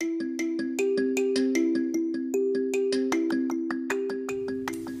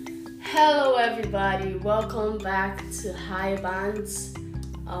Hello everybody, welcome back to High Bands.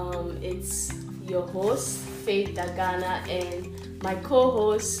 It's your host, Faith Dagana, and my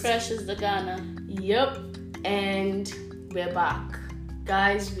co-host, Precious Dagana. Yep, and we're back.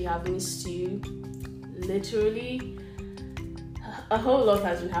 Guys, we have missed you. Literally, a whole lot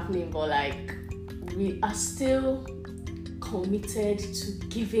has been happening, but we are still committed to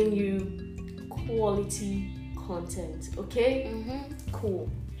giving you quality content, okay? Cool.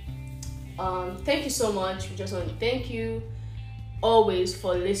 Thank you so much. We just want to thank you always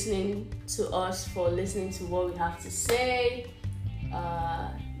for listening to us, for listening to what we have to say.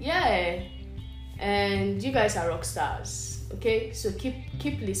 And you guys are rock stars, okay? So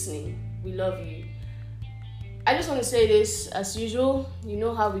keep listening. We love you. I just want to say this as usual. You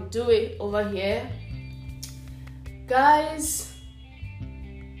know how we do it over here. Guys,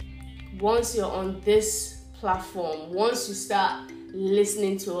 once you're on this platform, once you start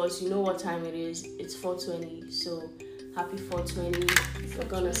listening to us, you know what time it is. It's 4:20. So happy 4:20. We're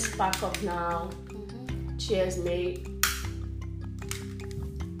gonna spark up now. Cheers, mate.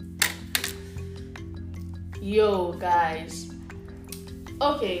 Yo, guys.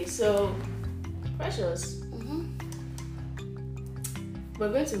 Okay, so Precious.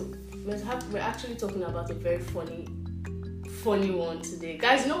 We're actually talking about a very funny one today.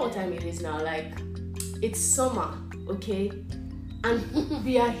 Guys, you know what time it is now? It's summer, okay? And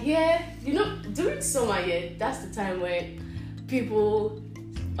we are here, during summer, that's the time where people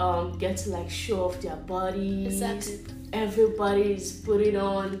get to you off their bodies. Exactly. Everybody's putting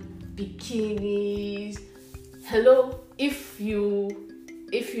on bikinis. Hello, if you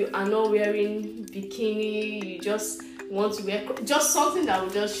are not wearing bikini, you just want to wear just something that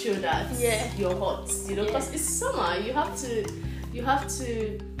will just show that you're hot, because it's summer. You have to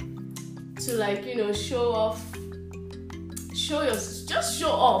show off. Show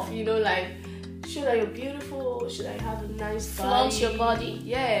off, show that you're beautiful, show that you have a nice body. Flaunt your body.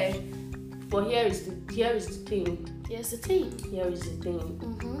 Yeah. But here is the thing. Here's the thing. Here is the thing.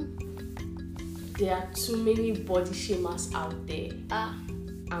 There are too many body shamers out there.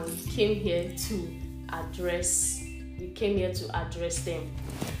 And we came here to address them.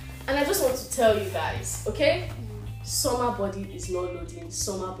 And I just want to tell you guys, okay? Summer body is not loading.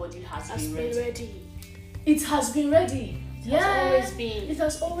 Summer body has been ready. It has been ready. It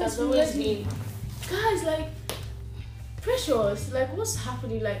has always been ready. Guys, Precious, what's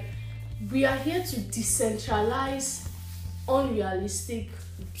happening? We are here to decentralize unrealistic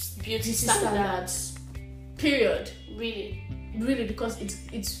beauty standards. Period. Really, because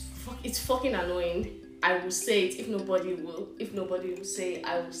it's fucking annoying. I will say it. If nobody will say it,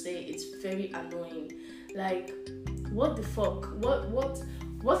 I will say it's very annoying. What the fuck?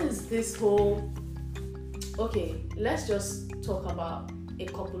 What is this whole? Okay, let's just talk about a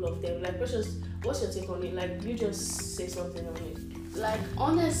couple of them. Precious, what's your take on it? You just say something on it.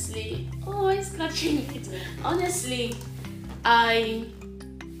 Honestly, always catching it. Honestly, I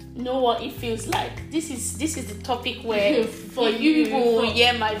know what it feels like. This is the topic where for you people will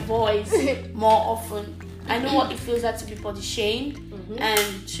hear my voice more often. I know what it feels like to be body shamed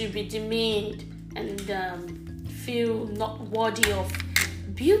and to be demeaned and feel not worthy of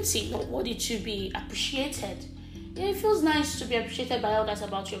beauty, not worthy to be appreciated. Yeah, it feels nice to be appreciated by others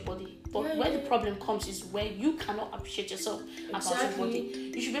about your body. But where the problem comes is where you cannot appreciate yourself about your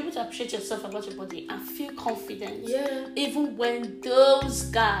body. You should be able to appreciate yourself about your body and feel confident. Yeah. Even when those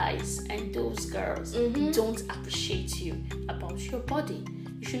guys and those girls don't appreciate you about your body.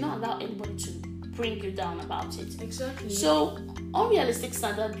 You should not allow anybody to bring you down about it. Exactly. So, unrealistic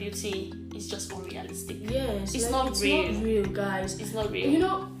standard beauty is just unrealistic. Yes. It's not real. It's not real, guys. It's not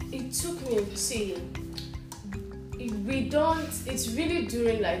real. It took me it's really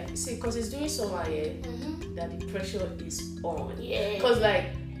during because it's during summer that the pressure is on. Yeah. Because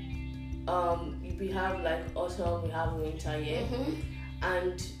we have autumn, we have winter,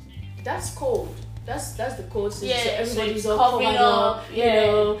 and that's cold. That's the cold season. Yeah, so everybody's so all covered up,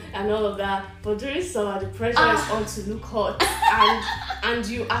 yeah. And all of that. But during summer, the pressure is on to look hot, and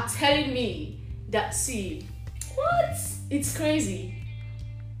you are telling me that what? It's crazy.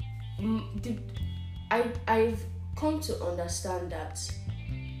 I've come to understand that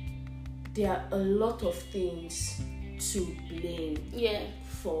there are a lot of things to blame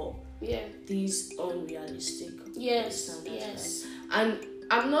for these unrealistic standards. And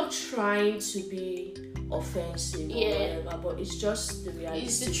I'm not trying to be offensive or whatever, but it's just the reality.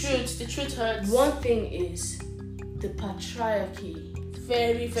 It's the truth. The truth hurts. One thing is the patriarchy.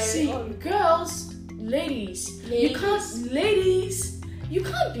 Very, very. Girls, ladies, you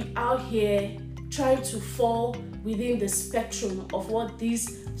can't be out here trying to fall within the spectrum of what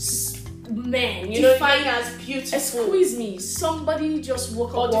these men, Defined as beautiful. Excuse me, somebody just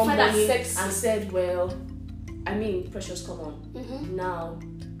woke Or up one defined as morning sexy. and said, well, I mean, Precious, come on. Mm-hmm. Now,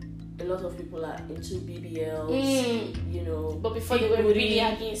 a lot of people are into BBLs, But before they big were booty. really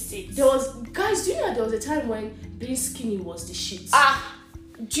against it. There was, guys, do you know there was a time when being skinny was the shit?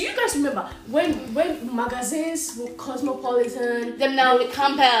 Do you guys remember when magazines, Cosmopolitan, Them now with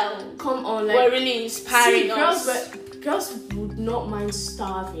Campbell come on, were really inspiring us. girls would not mind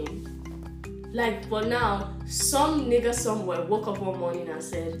starving. Like, but now, some nigga somewhere woke up one morning and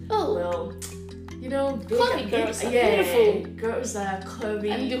said, Oh. well, Curvy girls are beautiful. Girls that are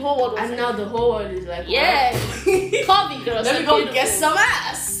curvy. And the whole world was And like, now the whole world is like, yeah, wow. curvy girls. Let are me go beautiful. get some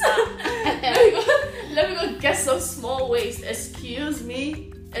ass. Let me go get some small waist. Excuse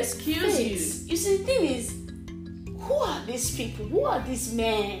me. Excuse you. You see, the thing is, who are these people? Who are these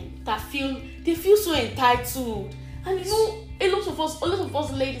men that feel so entitled? And a lot of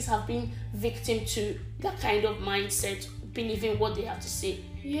us ladies have been victim to that kind of mindset, believing what they have to say.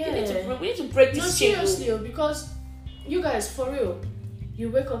 Yeah. We need to break No, this chain. seriously, because you guys, for real, you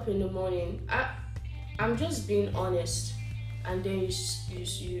wake up in the morning. I'm just being honest, and then you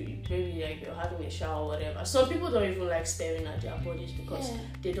maybe like you're having a shower or whatever. Some people don't even like staring at their bodies because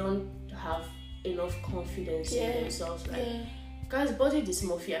they don't have enough confidence in themselves. Like, guys, body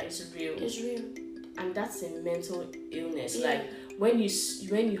dysmorphia is real. It's real. And that's a mental illness. Like when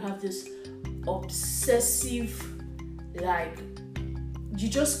you have this obsessive, like, you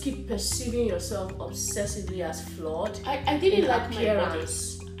just keep perceiving yourself obsessively as flawed. I didn't like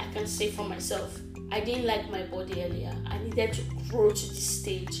appearance. my body. I can say for myself, I didn't like my body earlier. I needed to grow to this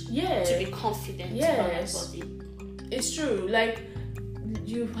stage to be confident about my body. It's true. Like,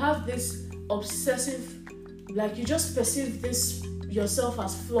 you have this obsessive, like, you just perceive this yourself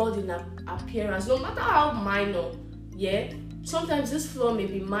as flawed in appearance, no matter how minor. Sometimes this flaw may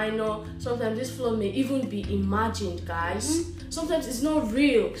be minor, sometimes this flaw may even be imagined, guys. Sometimes it's not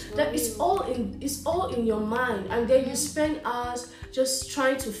real. It's all in your mind, and then you spend hours just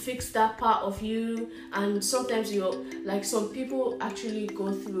trying to fix that part of you. And sometimes you're like, some people actually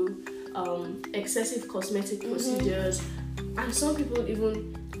go through excessive cosmetic procedures, and some people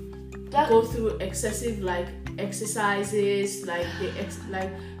even go through excessive, like, exercises, like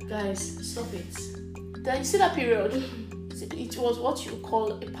guys, stop it. Then you see that period, it was what you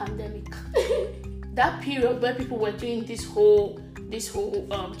call a pandemic. That period where people were doing this whole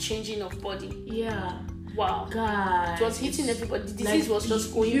changing of body. Wow, guys, it was hitting everybody. The disease was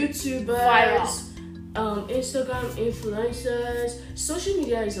just going YouTubers, viral. Instagram influencers. Social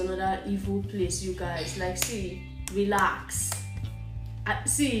media is another evil place, you guys. Like, see, relax.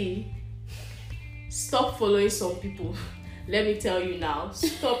 Stop following some people. Let me tell you now.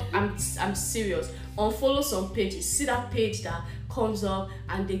 Stop. I'm serious. Unfollow some pages. See that page that comes up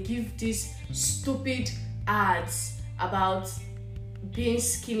and they give these stupid ads about being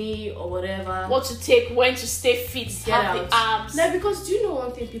skinny or whatever. What to take, when to stay fit, have the abs. Like, because do you know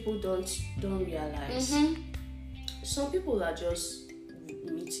one thing people don't realize? Some people are just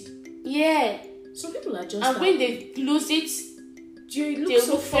meaty. Yeah. Some people are just. And when they lose it, they look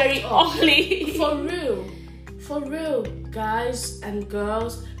so very ugly. For real, guys and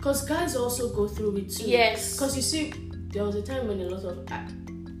girls, because guys also go through it too. Yes. Because you see, there was a time when a lot of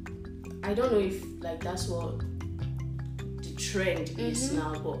I don't know if like that's what the trend is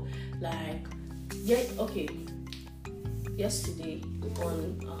now, but like, yesterday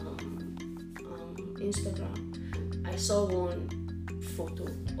on Instagram, I saw one photo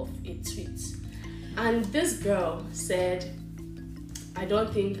of a tweet, and this girl said, I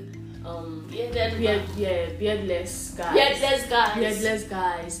don't think beardless guys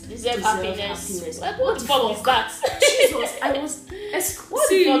deserve happiness. What the fuck is that? Jesus, what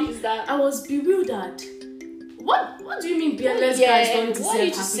the fuck is that? I was bewildered. What do you mean beardless guys don't deserve why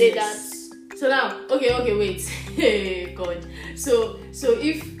did you happiness? say that? So now, okay, wait. Hey, God. So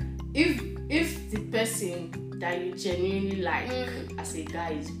if the person that you genuinely like as a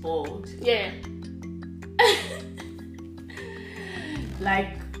guy is bald,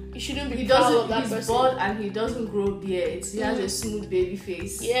 like, you shouldn't be proud of that person. He's bald and he doesn't grow beards. He has a smooth baby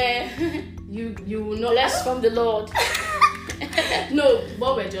face. You will not. Blessed from the Lord. No,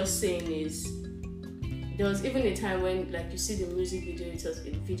 what we're just saying is, there was even a time when, like, you see the music videos,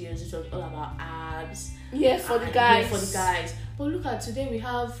 it was all about abs. For the guys. But look at today, we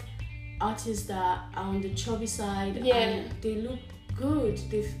have artists that are on the chubby side and they look good.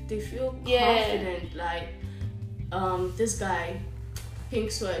 They feel confident. Like this guy, Pink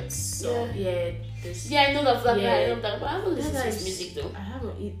Sweats. So I know that guy. I know that, but I haven't listened to his music though. I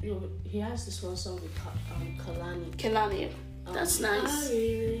haven't. He has this one song with Kalani. Kelani. That's nice.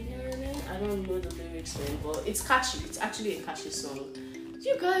 I don't know the lyrics, man, but it's catchy. It's actually a catchy song.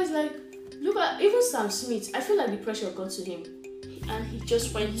 You guys, like, look at even Sam Smith. I feel like the pressure got to him, and he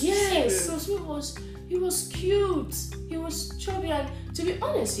just went. Yes, Sam Smith was cute. He was chubby, and to be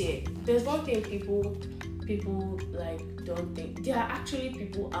honest, there's one thing people like don't think. There are actually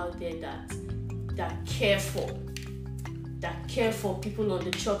people out there that care for people on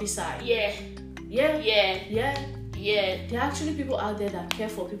the chubby side. Yeah. There are actually people out there that care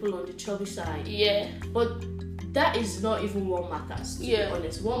for people on the chubby side. Yeah. But that is not even what matters, to be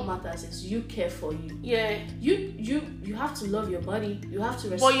honest. What matters is you care for you. Yeah. You have to love your body. You have to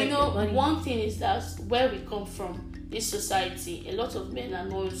respect your body. One thing is that where we come from, this society, a lot of men and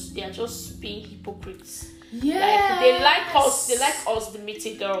boys, they are just being hypocrites. Yeah. Like they like us, the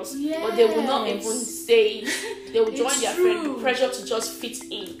meeting girls, but they will not even say. They will join their friend pressure to just fit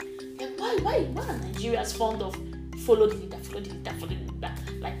in. Like why are Nigerians fond of follow the leader?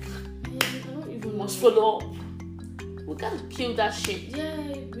 Like we must follow up. We gotta kill that shit.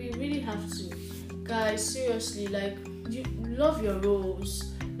 Yeah, we really have to, guys. Seriously, like, you love your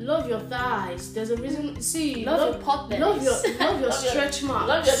rolls, love your thighs. There's a reason. See, love your pot bellies. love your stretch marks.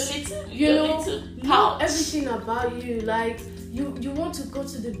 Love your little pouch. Love everything about you. Like, you want to go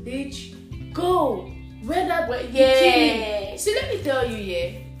to the beach, go wear that bikini. See, let me tell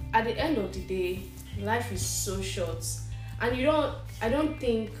you, at the end of the day, life is so short, and I don't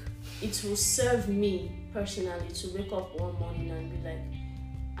think it will serve me personally to wake up one morning and be like,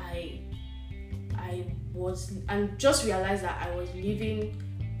 and just realize that I was living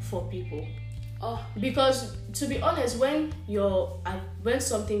for people. Because to be honest, when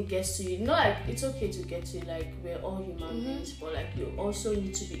something gets to you, not like it's okay to get to you, like we're all human beings, but like you also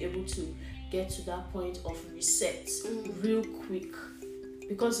need to be able to get to that point of reset real quick,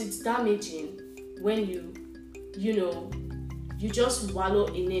 because it's damaging when you just wallow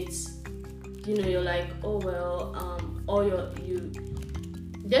in it. You're like, oh well,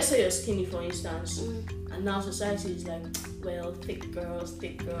 let's say you're skinny, for instance, and now society is like, well, thick girls,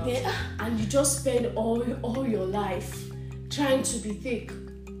 and you just spend all your life trying to be thick.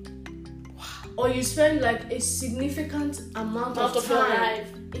 Or you spend like a significant amount of time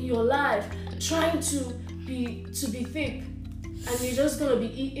in your life trying to be thick. And you're just gonna be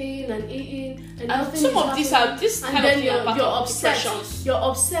eating and nothing some is of happening. this and kind then of you're upset. You're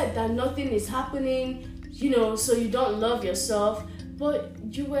upset that nothing is happening, so you don't love yourself. But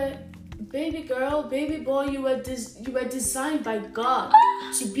you were, baby girl, baby boy, you were designed by God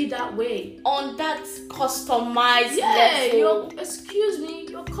to be that way. On that customized level.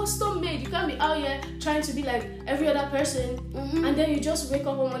 You're custom made. You can't be out here trying to be like every other person, and then you just wake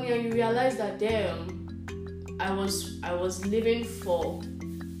up one morning and you realize that, damn, I was living for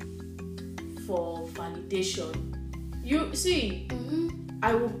validation. You see,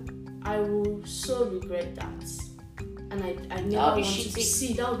 I will so regret that, and I never want to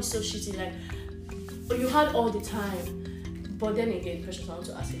see. That would be so shitty. Like, you had all the time, but then again, Precious, I want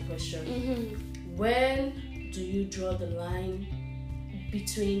to ask a question. When do you draw the line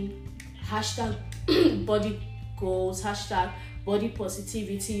between #body goals, #body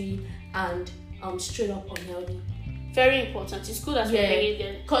positivity, and straight up unhealthy? Very important. It's good as we're bringing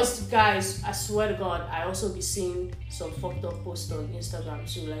them. Because guys, I swear to God, I also be seeing some fucked up posts on Instagram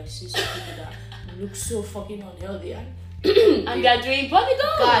too. Like, see some people that look so fucking unhealthy and they're doing body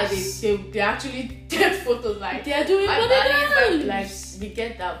goals. Guys, they actually take photos like they're doing body goals. Like, we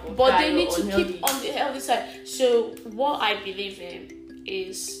get that, but they need to keep on the healthy side. So what I believe in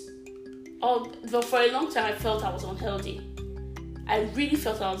is, though for a long time I felt I was unhealthy. I really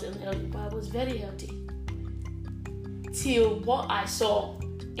felt I was unhealthy, but I was very healthy. Till what I saw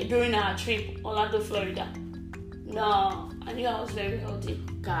during our trip, Orlando, Florida. No, I knew I was very healthy.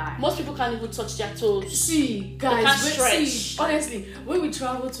 Guys, most people can't even touch their toes. See, guys, honestly, when we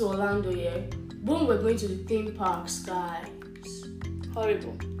travel to Orlando, when we're going to the theme parks, guys,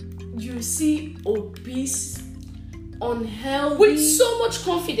 horrible. You see obese, unhealthy, with so much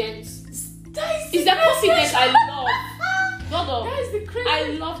confidence. That is the confidence I love. That is the crazy.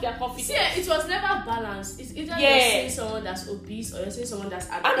 I love their confidence. See, it was never balanced. It's either you're seeing someone that's obese or you're seeing someone that's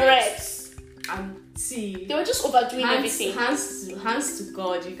anorexic. And see, they were just overdoing everything. Hands to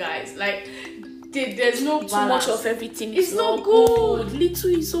God, you guys. Like, there's no balance. Too much of everything. It's not good.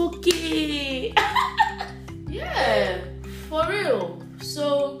 Little is okay. Yeah, for real.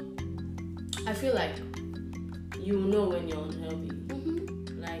 So, I feel like you know when you're unhealthy.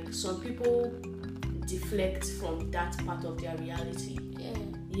 Like, some people deflect from that part of their reality.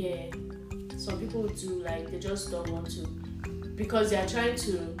 Yeah. Some people do, like, they just don't want to, because they are trying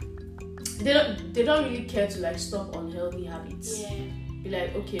to they don't really care to like stop unhealthy habits. Yeah. Be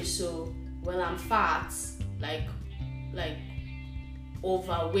like, okay, so when I'm fat, like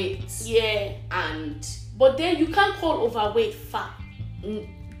overweight. Yeah. But then you can't call overweight fat.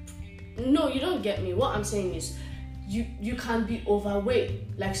 No, you don't get me. What I'm saying is, you can be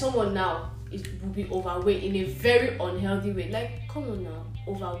overweight. Like someone now will be overweight in a very unhealthy way. Like, come on now,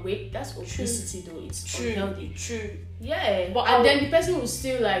 overweight. That's obesity though. It's unhealthy. True. Yeah. And then the person will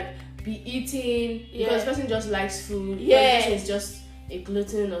still like be eating because the person just likes food. Yeah. The person is just a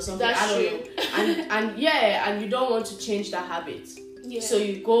gluten or something. That's I don't true. know. And you don't want to change that habit. Yeah. So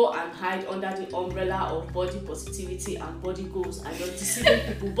you go and hide under the umbrella of body positivity and body goals, and you're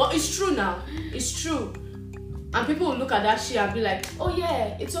deceiving people. But it's true now. It's true. And people will look at that shit and be like, oh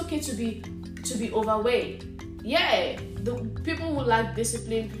yeah, it's okay to be overweight. Yeah, the people who lack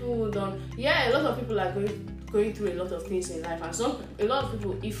discipline, people who don't. Yeah, a lot of people are going through a lot of things in life, and a lot of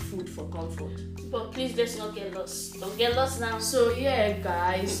people eat food for comfort. But please, let's not get lost. Don't get lost now. So yeah,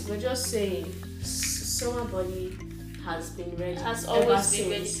 guys, we're just saying, summer body has been ready. Has always been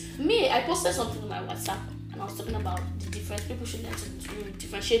ready. Me, I posted something on my WhatsApp, and I was talking about the difference. People should learn to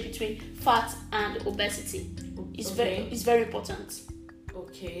differentiate between fat and obesity. It's very important.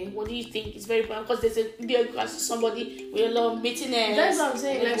 Okay. What do you think? It's very important because there's somebody with a lot of meatiness. That's what I'm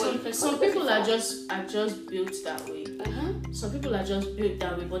saying. Like some people are just built that way. Some people are just built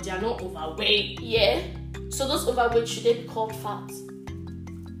that way, but they are not overweight. Yeah. So those overweight, should they be called fat?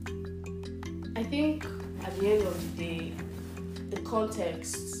 I think at the end of the day, the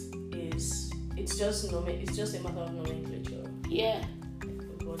context is it's just a matter of nomenclature. Yeah.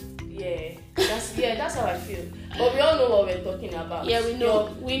 But that's how I feel. But we all know what we're talking about. Yeah, we know.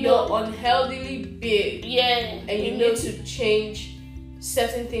 You're unhealthily big. Yeah. And you need to change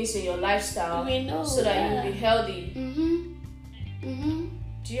certain things in your lifestyle. We know. So that you'll be healthy.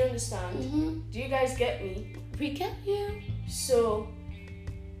 Do you understand? Do you guys get me? We get you. So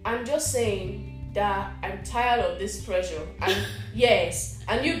I'm just saying that I'm tired of this pressure. And yes,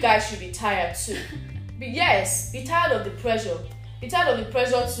 and you guys should be tired too. But yes, be tired of the pressure. Be tired of the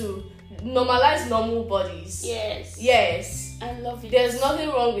pressure to normalize normal bodies. Yes. I love it. There's nothing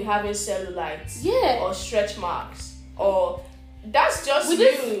wrong with having cellulite. Yeah. Or stretch marks. Or that's just with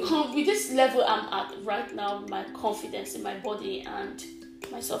you. With this level I'm at right now, my confidence in my body and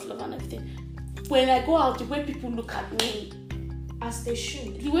my self-love and everything. When I go out, the way people look at me, as they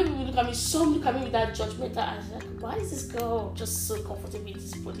should. The way people look at me, some look at me with that judgmental eyes, like, why is this girl just so comfortable with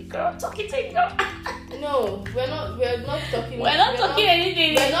this body? Girl, talking to you, girl. No, we're not talking. We're not talking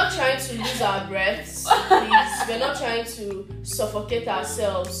anything. We're not trying to lose our breaths, please. We're not trying to suffocate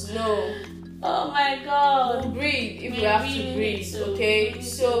ourselves. No. Oh my God. We'll breathe if we have to breathe. Okay.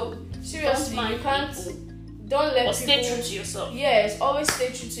 So seriously, you can't. Don't let people. Stay true to yourself. Yes, always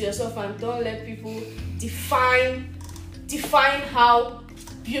stay true to yourself, and don't let people define how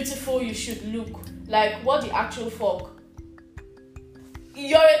beautiful you should look. Like, what the actual fuck?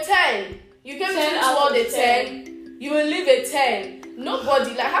 You're a 10. You came into this world a 10. You will leave a 10.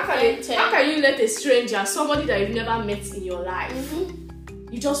 Nobody, like, how can you let a stranger, somebody that you've never met in your life,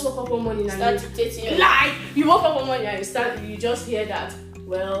 you just woke up one morning and start dating you woke up one morning and you just hear that,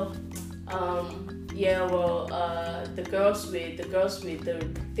 the girls with the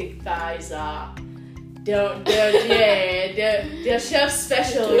thick thighs are they're chef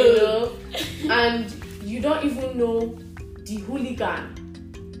special, you know, and you don't even know the hooligan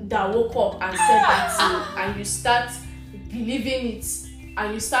that woke up and said that to you, and you start believing it,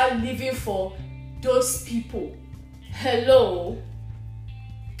 and you start living for those people. Hello,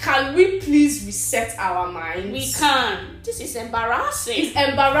 can we please reset our minds? We can. This is embarrassing. It's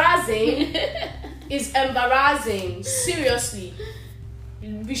embarrassing. It's embarrassing. Seriously.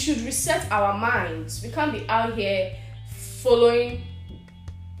 We should reset our minds. We can't be out here following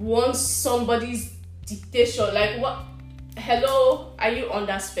somebody's dictation. Like, what? Hello, are you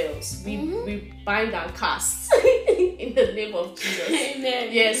under spells? We bind and cast in the name of Jesus.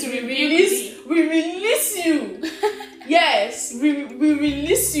 Amen. Yes, we release you. Yes, we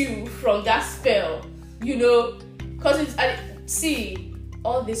release you from that spell. You know, because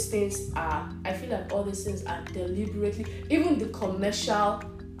all these things I feel like all these things are deliberately, even the commercial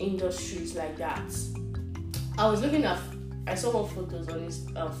industries like that. I saw one photo on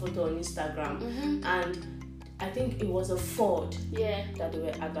Instagram, and I think it was a Ford that they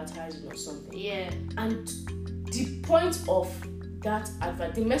were advertising or something. Yeah. And the point of that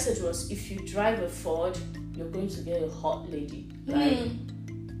advert, the message was, if you drive a Ford, you're going to get a hot lady. Right?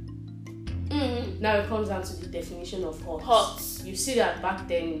 Now it comes down to the definition of hot. You see that back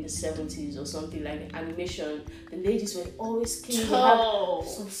then in the 70s or something, like the animation, the ladies were always skinny. They had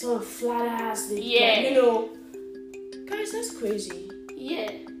some sort of flat ass. You know, guys, that's crazy.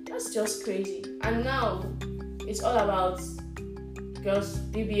 Yeah, that's just crazy. And now it's all about girls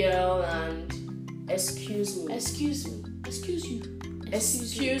BBL and excuse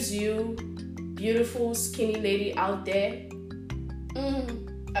you, beautiful skinny lady out there.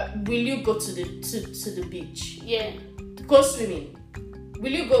 Will you go to the beach? Yeah. Go swimming.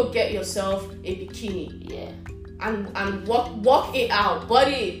 Will you go get yourself a bikini? Yeah. And walk it out,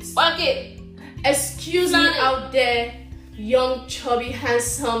 body it. Walk it. Excuse me out there, young, chubby,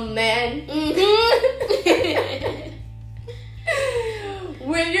 handsome man.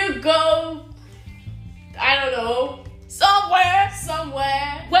 Will you go, I don't know,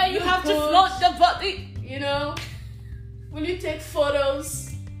 somewhere where you have to float the body? You know? Will you take photos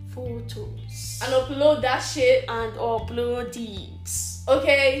and upload that shit and upload it?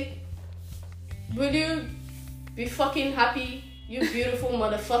 Okay? Will you be fucking happy, you beautiful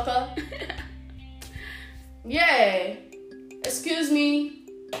motherfucker? Yeah. Excuse me,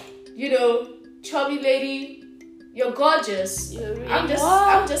 you know, chubby lady. You're gorgeous. I'm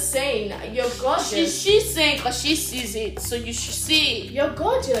just saying, you're gorgeous. She's saying because she sees it, so you should see it. You're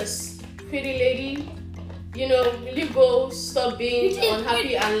gorgeous, pretty lady. You know, will you go stop being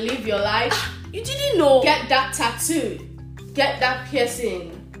unhappy and live your life? You didn't know. Get that tattoo. Get that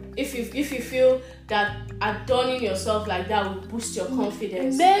piercing. If you feel that adorning yourself like that will boost your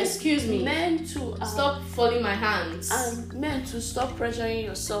confidence. Excuse me. Men to stop folding my hands. And men to stop pressuring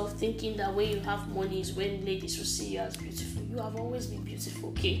yourself, thinking that when you have money is when ladies will see you as beautiful. You have always been beautiful,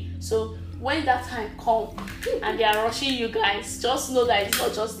 okay? So when that time comes and they are rushing you guys, just know that it's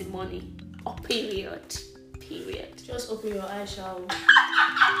not just the money. Or period. Just open your eyes, shall we?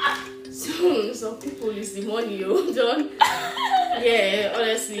 Some people is the money you don't. Yeah,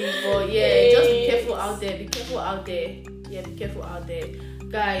 honestly, but yeah, just be careful out there. Be careful out there. Yeah, be careful out there,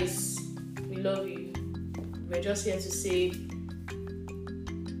 guys. We love you. We're just here to say,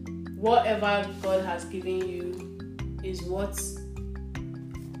 whatever God has given you is what,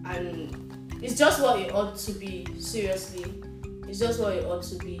 and it's just what it ought to be. Seriously, it's just what it ought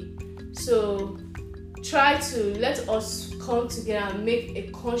to be. So try to let us come together and make a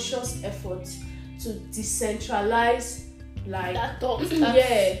conscious effort to decentralize, like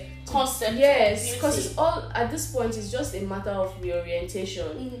concept. Yes, because it's all at this point. It's just a matter of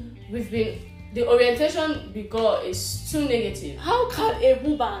reorientation. The orientation we got is too negative. How can a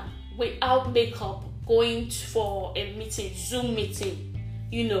woman without makeup going for a meeting, Zoom meeting,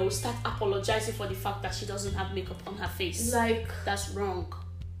 you know, start apologizing for the fact that she doesn't have makeup on her face? Like, that's wrong.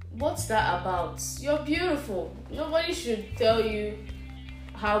 What's that about? You're beautiful. Nobody should tell you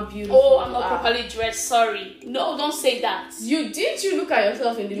how beautiful you are. I'm not properly dressed. Sorry. No, don't say that. You look at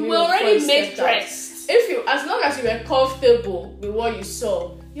yourself in the mirror? You were already made dressed. As long as you were comfortable with what you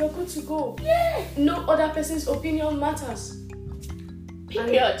saw, you're good to go. Yeah. No other person's opinion matters.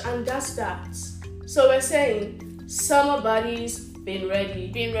 Period. And that's that. So we're saying, summer bodies, been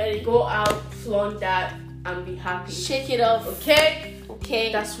ready. Go out, flaunt that, and be happy. Shake it off. Okay.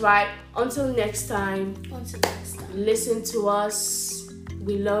 That's right. Until next time. Listen to us.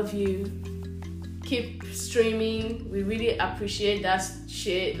 We love you. Keep streaming. We really appreciate that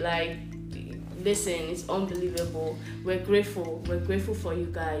shit. Like, listen, it's unbelievable. We're grateful. We're grateful for you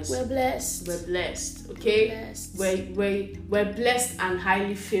guys. We're blessed. Okay. We're blessed and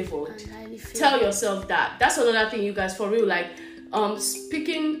highly favored. Tell yourself that. That's another thing, you guys. For real, like,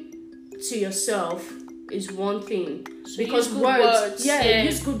 speaking to yourself is one thing, so because use words,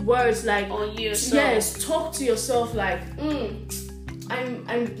 use good words, like on yourself. Yes, talk to yourself like,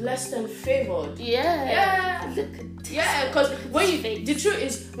 I'm blessed and favored. Yeah. Because the truth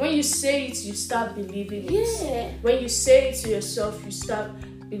is, when you say it, you start believing it. Yeah. When you say it to yourself, you start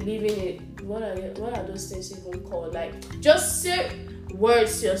believing it. What are those things even called? Like, just say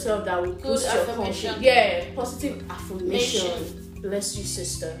words to yourself that will boost your confidence. Yeah, positive affirmation. Bless you,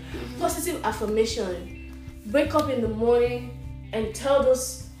 sister. Positive affirmation. Wake up in the morning and tell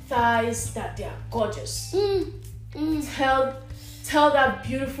those thighs that they are gorgeous. Tell that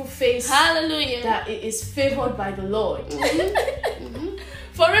beautiful face, hallelujah, that it is favored by the Lord.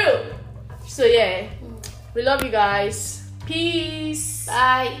 For real. So yeah, we love you guys. Peace.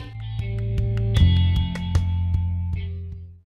 Bye.